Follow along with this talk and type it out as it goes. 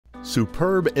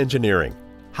Superb engineering.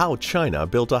 How China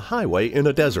built a highway in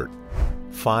a desert.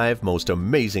 5 most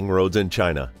amazing roads in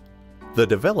China. The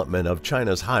development of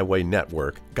China's highway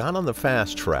network got on the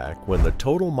fast track when the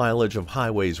total mileage of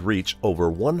highways reached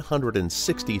over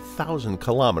 160,000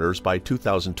 kilometers by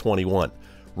 2021,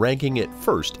 ranking it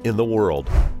first in the world.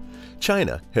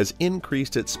 China has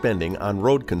increased its spending on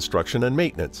road construction and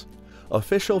maintenance.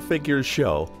 Official figures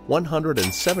show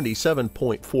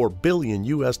 $177.4 billion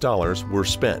were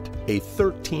spent, a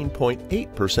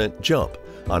 13.8% jump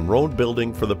on road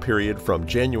building for the period from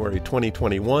January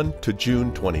 2021 to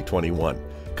June 2021,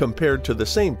 compared to the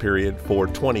same period for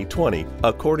 2020,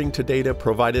 according to data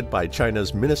provided by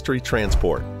China's Ministry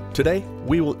Transport. Today,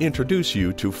 we will introduce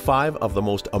you to 5 of the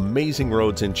most amazing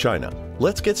roads in China.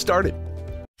 Let's get started.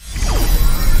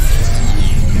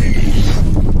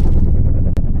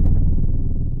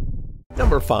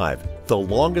 Number 5. The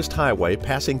longest highway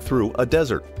passing through a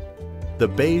desert. The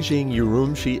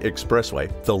Beijing-Urumqi Expressway,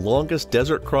 the longest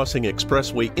desert crossing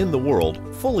expressway in the world,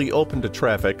 fully opened to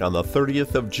traffic on the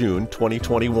 30th of June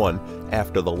 2021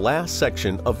 after the last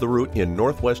section of the route in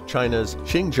northwest China's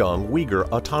Xinjiang Uyghur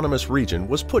Autonomous Region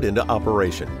was put into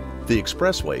operation. The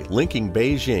expressway linking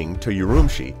Beijing to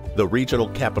Urumqi, the regional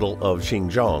capital of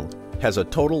Xinjiang, has a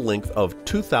total length of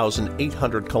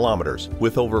 2,800 kilometers,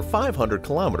 with over 500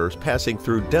 kilometers passing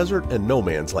through desert and no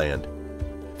man's land.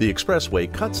 The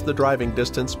expressway cuts the driving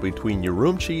distance between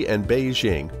Urumqi and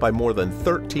Beijing by more than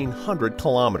 1,300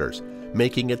 kilometers,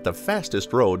 making it the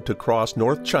fastest road to cross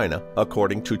North China,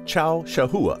 according to Chao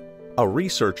Shahua, a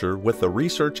researcher with the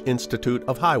Research Institute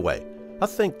of Highway, a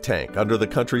think tank under the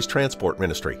country's transport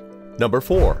ministry. Number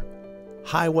 4.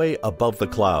 Highway above the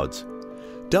clouds.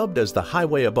 Dubbed as the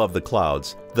Highway Above the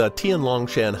Clouds, the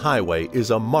Tianlongshan Highway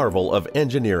is a marvel of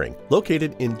engineering,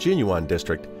 located in Jinyuan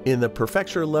District in the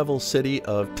prefecture-level city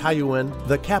of Taiyuan,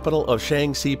 the capital of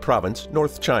Shaanxi Province,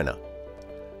 North China.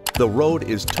 The road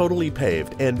is totally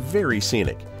paved and very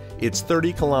scenic. It's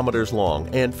 30 kilometers long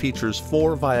and features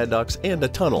 4 viaducts and a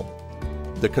tunnel.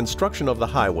 The construction of the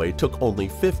highway took only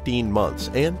 15 months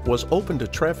and was opened to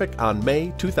traffic on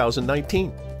May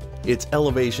 2019. Its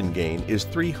elevation gain is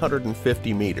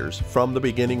 350 meters from the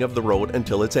beginning of the road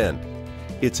until its end.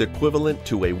 It's equivalent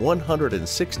to a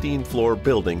 116-floor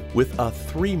building with a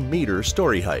 3-meter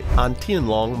story height on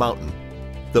Tianlong Mountain.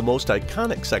 The most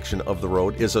iconic section of the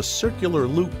road is a circular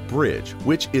loop bridge,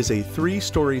 which is a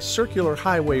 3-story circular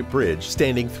highway bridge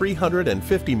standing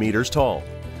 350 meters tall.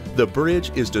 The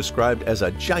bridge is described as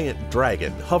a giant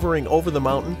dragon hovering over the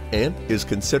mountain and is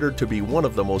considered to be one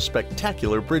of the most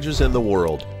spectacular bridges in the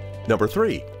world. Number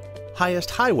 3.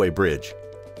 Highest highway bridge.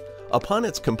 Upon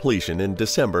its completion in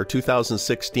December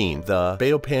 2016, the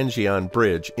Bilion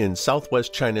Bridge in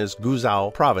southwest China's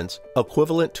Guizhou province,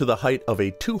 equivalent to the height of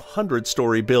a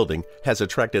 200-story building, has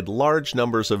attracted large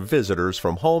numbers of visitors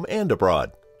from home and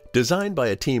abroad. Designed by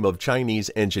a team of Chinese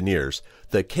engineers,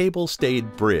 the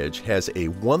cable-stayed bridge has a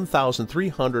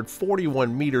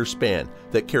 1,341-meter span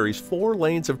that carries 4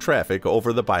 lanes of traffic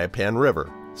over the Bilion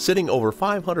River. Sitting over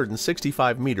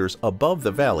 565 meters above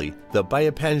the valley, the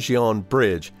Bilion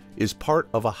Bridge is part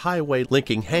of a highway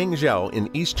linking Hangzhou in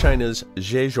East China's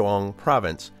Zhejiang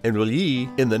province and Ruyi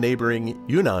in the neighboring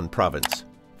Yunnan province.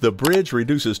 The bridge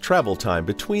reduces travel time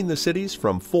between the cities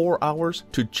from 4 hours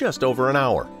to just over an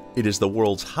hour. It is the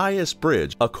world's highest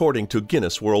bridge according to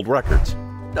Guinness World Records.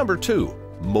 Number 2.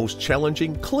 Most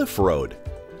challenging cliff road.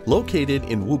 Located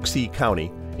in Wuxi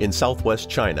County, in southwest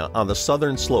China on the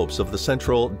southern slopes of the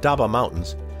central Daba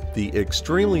Mountains, the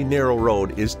extremely narrow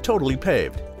road is totally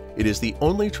paved. It is the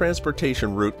only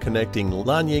transportation route connecting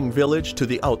Lanying village to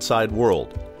the outside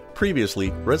world.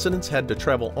 Previously, residents had to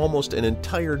travel almost an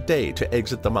entire day to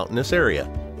exit the mountainous area.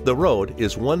 The road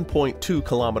is 1.2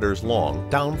 kilometers long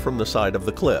down from the side of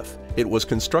the cliff. It was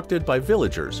constructed by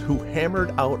villagers who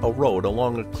hammered out a road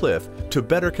along a cliff to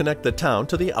better connect the town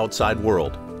to the outside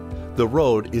world. The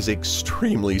road is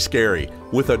extremely scary,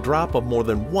 with a drop of more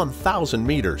than 1,000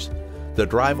 meters. The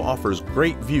drive offers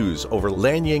great views over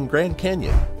Lanying Grand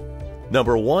Canyon.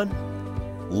 Number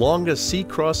 1. Longest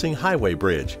sea-crossing highway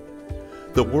bridge.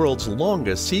 The world's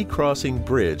longest sea-crossing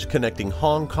bridge connecting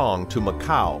Hong Kong to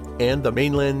Macau and the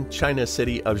mainland China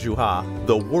city of Zhuhai.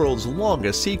 The world's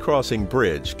longest sea-crossing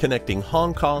bridge connecting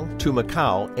Hong Kong to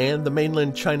Macau and the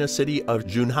mainland China city of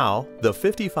Junhao. The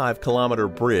 55-kilometer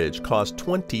bridge cost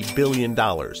 $20 billion,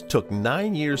 took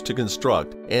 9 years to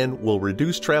construct, and will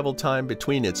reduce travel time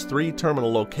between its 3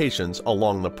 terminal locations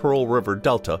along the Pearl River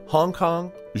Delta, Hong Kong,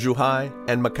 Zhuhai,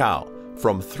 and Macau,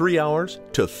 from 3 hours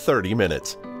to 30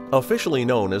 minutes. Officially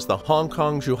known as the Hong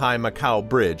Kong-Zhuhai-Macau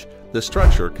Bridge, the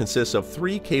structure consists of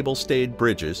 3 cable-stayed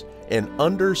bridges, an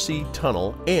undersea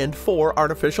tunnel, and 4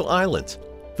 artificial islands.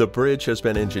 The bridge has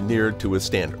been engineered to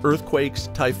withstand earthquakes,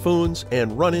 typhoons,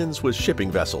 and run-ins with shipping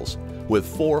vessels, with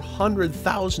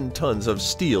 400,000 tons of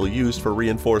steel used for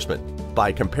reinforcement.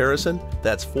 By comparison,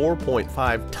 that's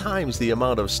 4.5 times the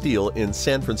amount of steel in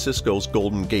San Francisco's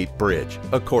Golden Gate Bridge,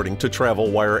 according to Travel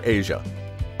Wire Asia.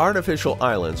 Artificial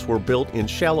islands were built in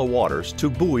shallow waters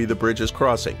to buoy the bridge's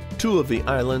crossing. 2 of the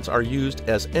islands are used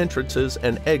as entrances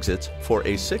and exits for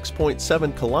a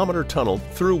 6.7-kilometer tunnel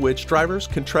through which drivers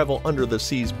can travel under the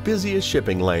sea's busiest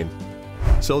shipping lane.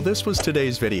 So this was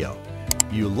today's video.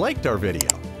 You liked our video?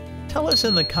 Tell us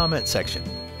in the comment section.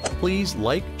 Please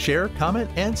like, share,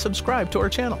 comment, and subscribe to our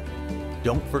channel.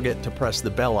 Don't forget to press the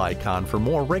bell icon for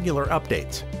more regular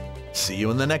updates. See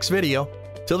you in the next video.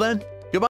 Till then,